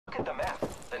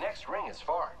next ring is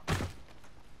far.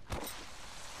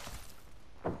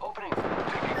 Opening.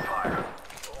 Taking fire.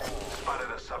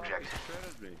 Spotted a subject.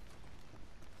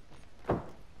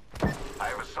 I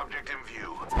have a subject in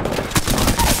view.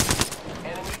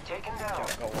 Enemy taken down.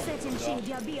 Set him shield,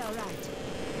 you'll be alright.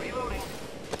 Reloading.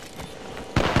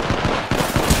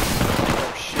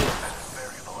 Oh shit.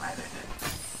 Variable added.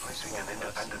 Placing an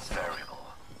independence variable.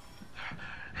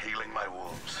 Healing my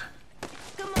wounds.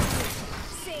 Come on,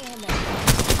 say hello.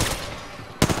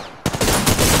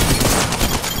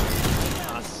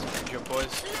 Nice. Good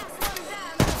boys. Last one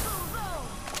down, boom, boom.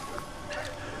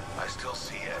 I still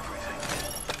see everything.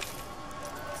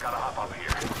 Gotta hop up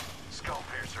here. Skull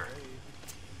piercer.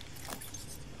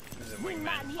 This is a Wingman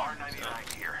wingman. here.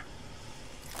 R99 here.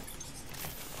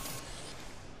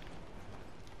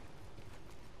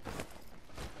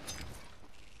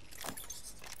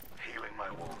 Healing my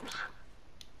wounds.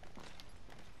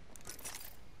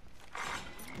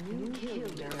 New kill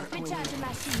leader Recharging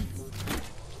my shields.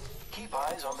 Keep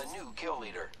eyes on the new kill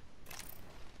leader.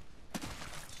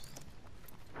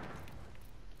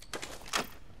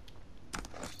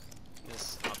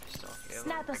 This up stock here.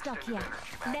 Sniper stock here. Extended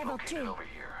energy mag Level located 2. over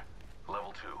here.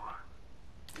 Level 2.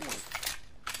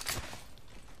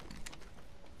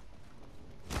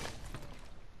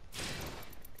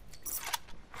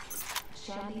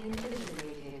 champion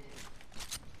eliminated.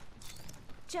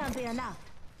 Champion up.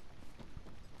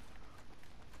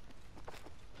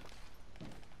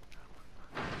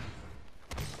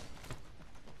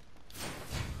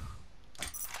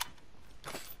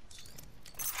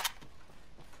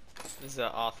 This is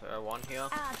Arthur 01 here.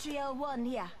 R301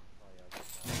 here.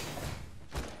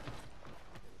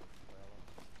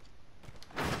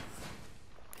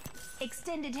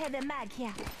 Extended heavy mag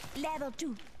here. Level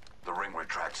 2. The ring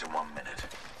retracts in 1 minute.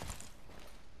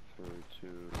 Through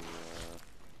to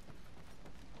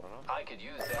I could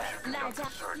use that.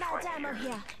 Light ammo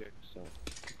here. check so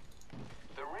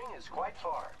The ring is quite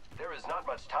far. There is not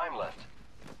much time left.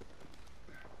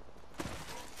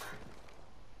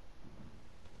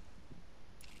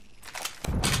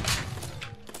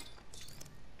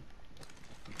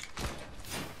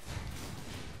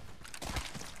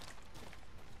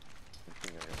 I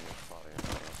think I got a party out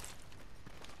there.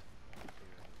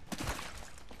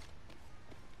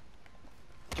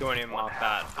 Do you want to mark One that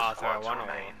half of the Arthur squads 01 or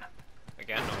remain.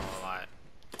 again, or like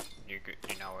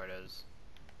you know where it is?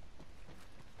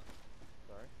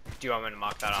 Sorry? Do you want me to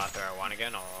mark that Arthur 01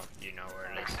 again, or you know where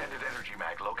it is? Extended energy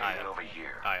mag located Aye. over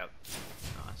here. Ah, yep.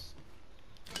 Nice.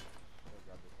 I'll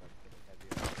grab this one for the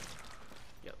heavier.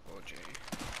 Yep, OG.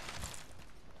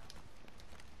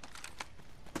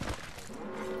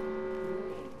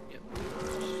 Yep.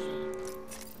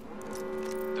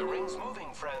 The ring's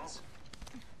moving, friends.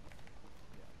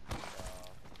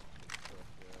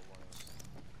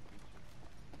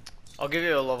 I'll give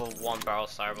you a level 1 barrel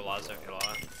stabilizer if you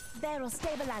like. Barrel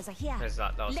stabilizer here. Because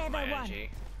that was Level my 1. energy.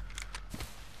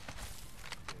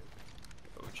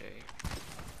 OG.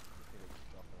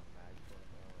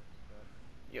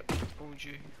 Yep, OG. I'll let you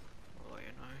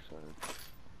know. So, what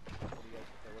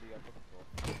are you guys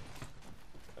looking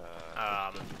for?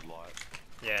 Um, Light.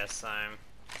 Yeah, same.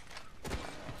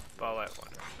 But I'll let one.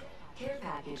 Care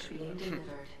package being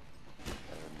delivered.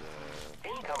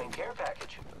 And Incoming care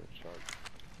package. charge.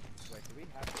 Wait, do we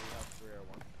have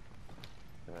 301?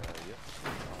 Yep.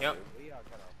 Yep. We are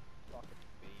gonna fucking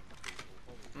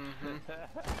beam people.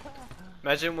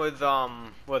 Imagine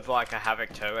with like a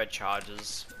Havoc turret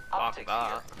charges. Fuck Optic that.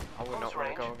 here. I would Close not want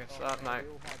to go range. against that, mate. We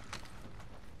all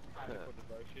had for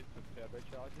devotion to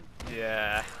turbochargers.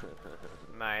 Yeah.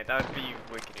 Mate, that would be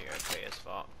wicked OP as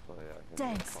fuck. So yeah, I can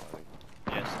Thanks. fighting.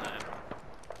 Yes, man.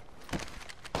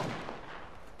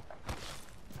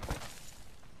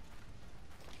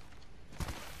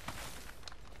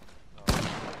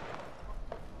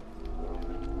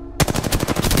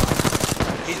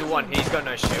 He's a one, he's got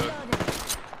no shield.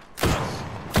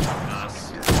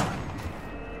 Nice.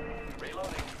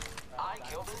 Reloading. I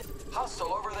killed it.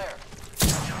 Hostile over there.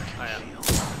 Oh, yeah.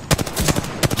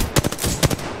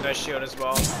 No shield as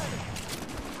well.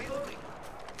 Reloading.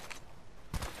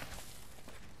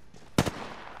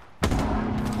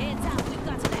 Heads up, we've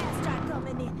got an airstrike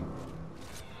coming in.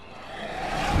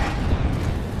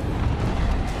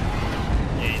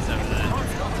 Yeah, he's over there.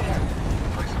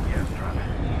 Placing gas trap.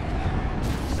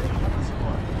 Safe on the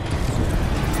supply.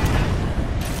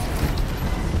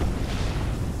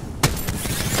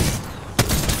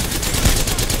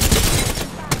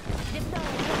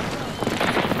 Deploy.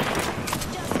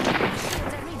 Just give me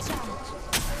shields and recharge.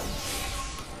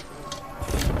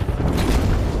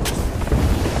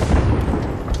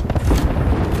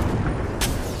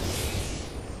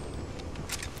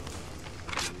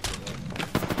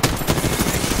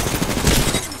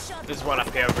 There's one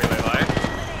up here really low.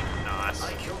 Nice.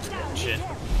 I killed him. Down, Shit. need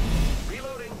help.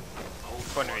 Reloading. Hold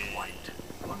Funny. on light.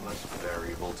 One less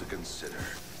variable to consider.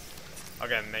 I'll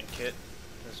get a med kit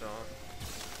as well.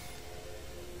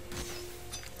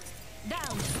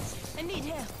 Down. I need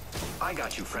help. I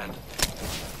got you, friend.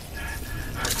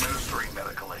 Administering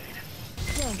medical aid.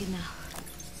 Dang it now.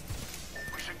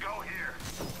 We should go here.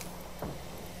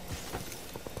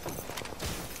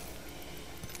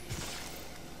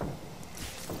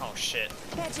 Oh shit.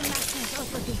 Patching myself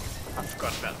up a bit. I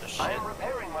forgot about this I shit. am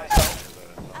repairing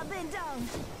myself. I've been down.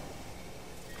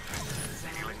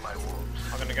 Healing my wounds.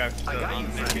 I'm gonna go for I got you,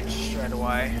 med friend. kit straight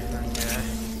away. Yeah.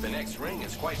 The next ring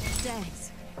is quite...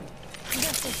 Thanks.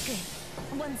 Just a sec.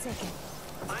 1 second.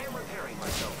 I am repairing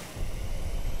myself.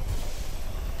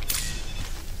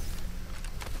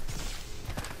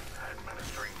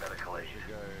 Administering medical aid.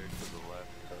 Go to the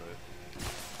left, so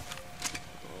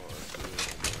or to the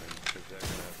right, because they're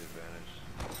gonna have the advantage.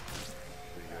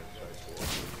 So you guys try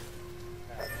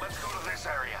to Let's go to this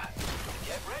area.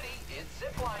 Get ready. It's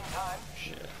zipline time.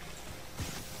 Shit.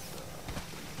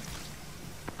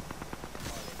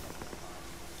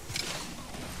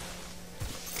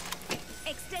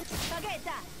 Extend. Forget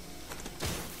that.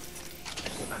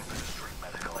 Administering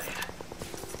medical aid.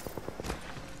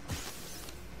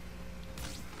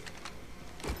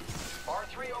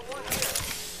 R301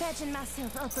 here. Patching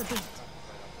myself up a bit.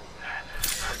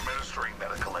 Administering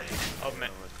medical aid. Oh man.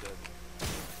 almost dead.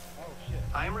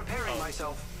 I am repairing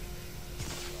myself.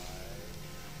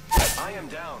 I am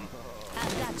down.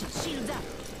 I've got you. Shields up.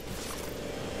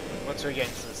 Once we get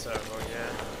into the circle,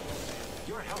 yeah.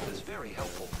 Your help is very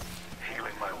helpful.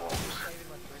 Healing my wounds.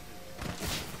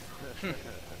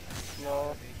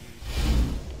 Well,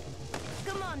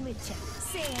 Come on, Witcher.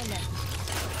 Say hello.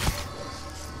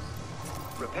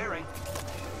 Repairing.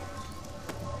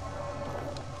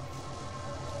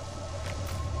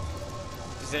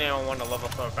 does anyone want to level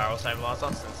for a barrel stabilizer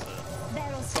since the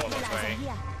Barrel on the stabilizer way.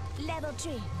 here. Level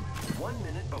 3. 1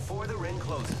 minute before the ring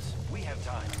closes. We have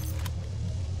time.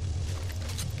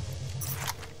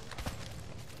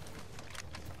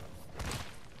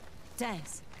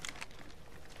 Thanks.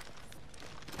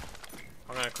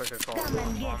 I'm gonna quickly call Come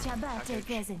and get your one birthday package.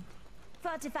 present.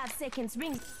 45 seconds.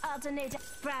 Ring alternator.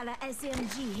 Prowler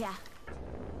SMG here.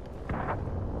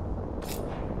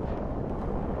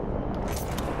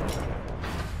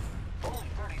 Only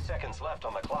 30 seconds left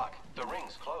on the clock. The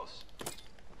ring's close.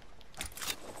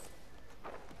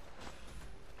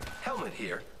 Helmet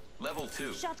here. Level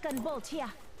 2. Shotgun bolt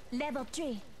here. Level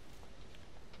 3.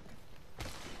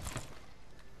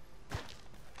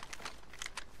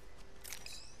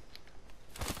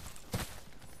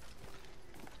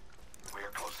 We are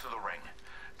close to the ring.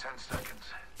 10 seconds.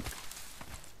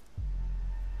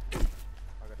 I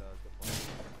got a zip line.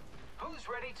 Who's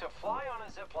ready to fly on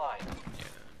a zip line?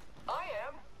 I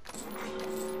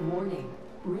am. Warning.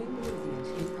 Ring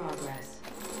movement in progress.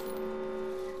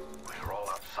 We are all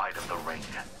outside of the ring.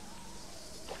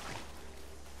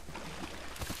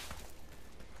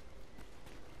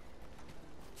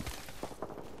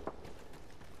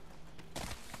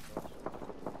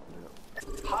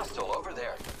 Hostile over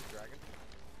there.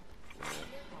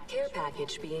 Care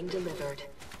package being delivered.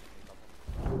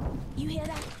 You hear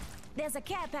that? There's a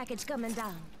care package coming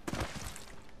down.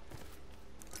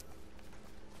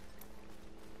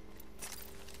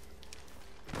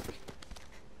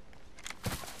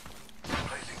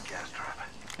 Placing gas trap.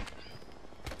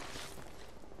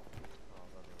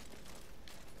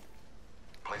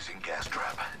 Placing gas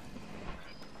trap.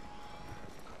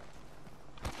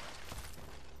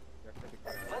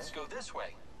 Let's go this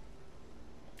way.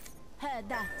 Heard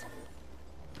that.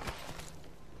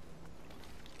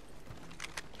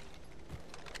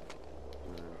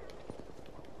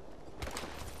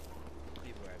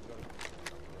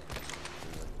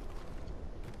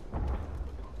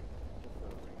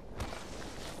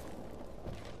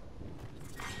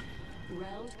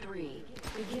 Round 3.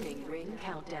 Beginning ring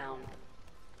countdown.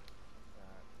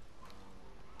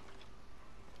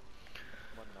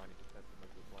 190% from the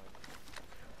zip line.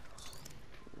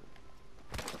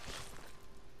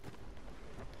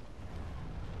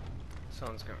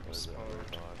 Someone's gonna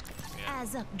respond.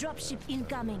 Eyes up. Dropship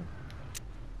incoming.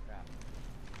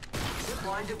 Zip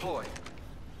line deployed.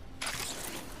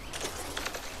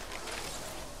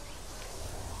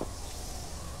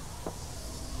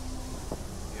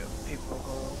 Yeah, people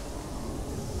go.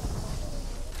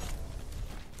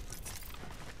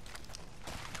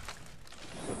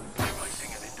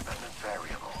 Placing an independent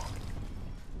variable.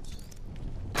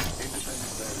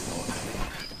 Independent variable.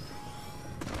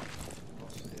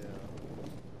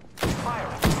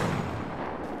 Firing.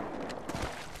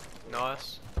 No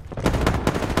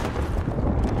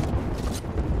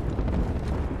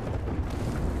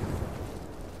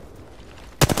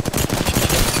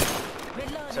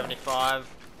 75.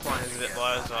 Mine is a bit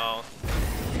low as well.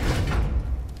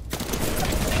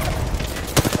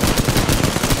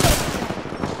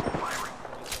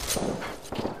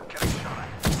 Getting shot.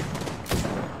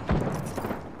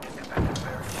 Infected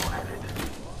variable added.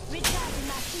 Recharging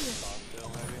my shield.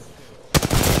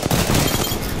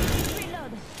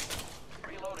 Reload.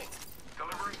 Reloading.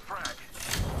 Delivering frag.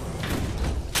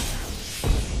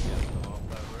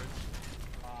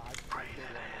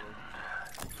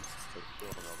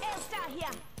 Airstrike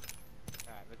here.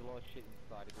 Alright, there's a lot of shit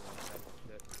inside if you want to take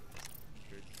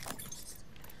shit.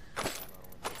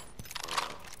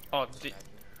 Oh, do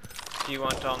you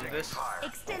want this? Fire.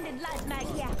 Extended light mag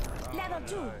here. Level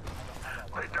 2.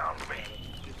 Lay down me.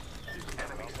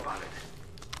 Enemy spotted.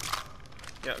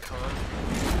 Yeah, come on.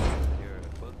 You're in a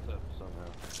footstep somehow.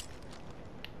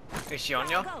 Is she on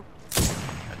ya? Go.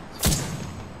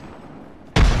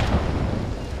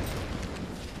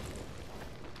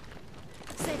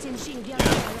 Setting shield here on the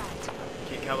right.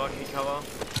 Keep cover, keep cover.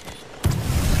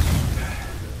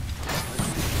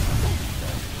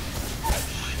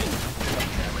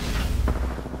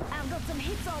 I've got some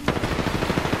hits on me.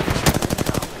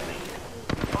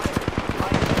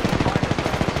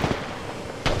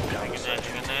 Hang in there,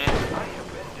 hang in there. I have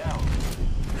been down.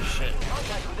 Shit.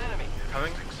 Contact with enemy.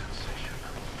 Coming? Sensation.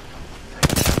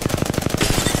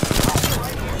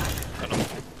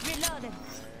 Reloading.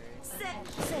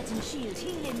 Setting shield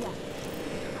healing ya.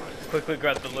 Quickly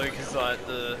grab the loot because like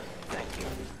the...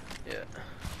 Yeah.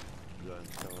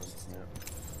 Zone's coming. Yeah.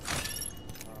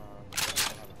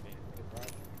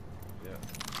 Yeah.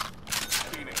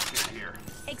 Phoenix is here.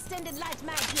 Extended light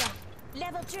mag here.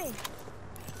 Level 3.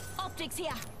 Optics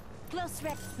here. Close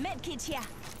red. Medkit here.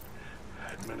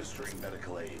 Administering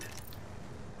medical aid.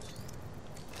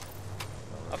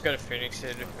 I've got a Phoenix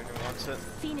here if anyone wants it.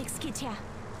 Phoenix kit here.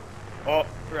 Oh,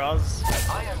 Raz.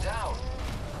 I am down.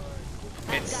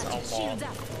 It's Got a your shields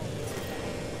lot. up.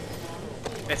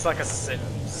 It's like a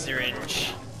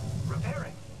syringe.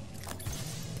 Repairing.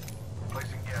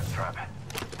 Placing gas trap.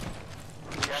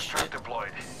 Gas trap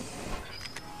deployed.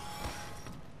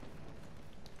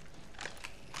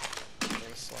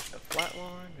 Let's select the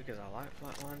flatline because I like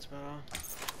flatlines better.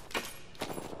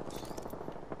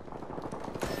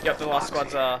 Yep, the last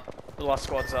squads are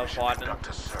fighting. Conduct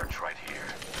a search right here.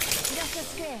 Just a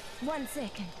square. 1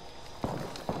 second.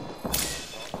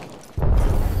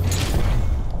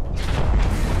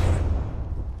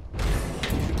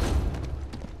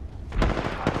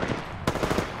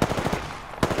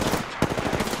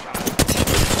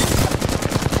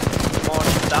 Come on,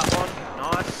 that one.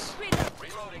 Nice.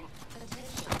 Reloading.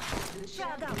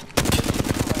 Frag out.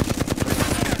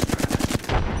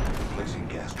 Placing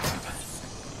gas trap.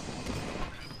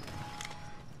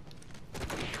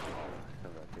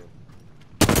 Come back here.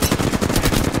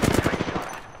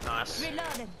 Nice.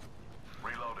 Reloading.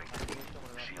 Reloading.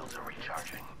 Shields are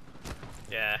recharging.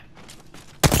 Yeah.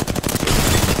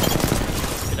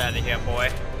 Get out of here,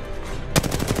 boy.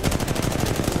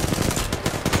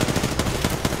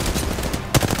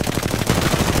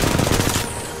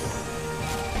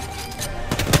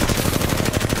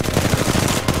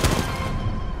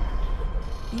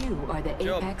 You are the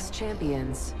Job. Apex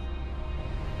champions.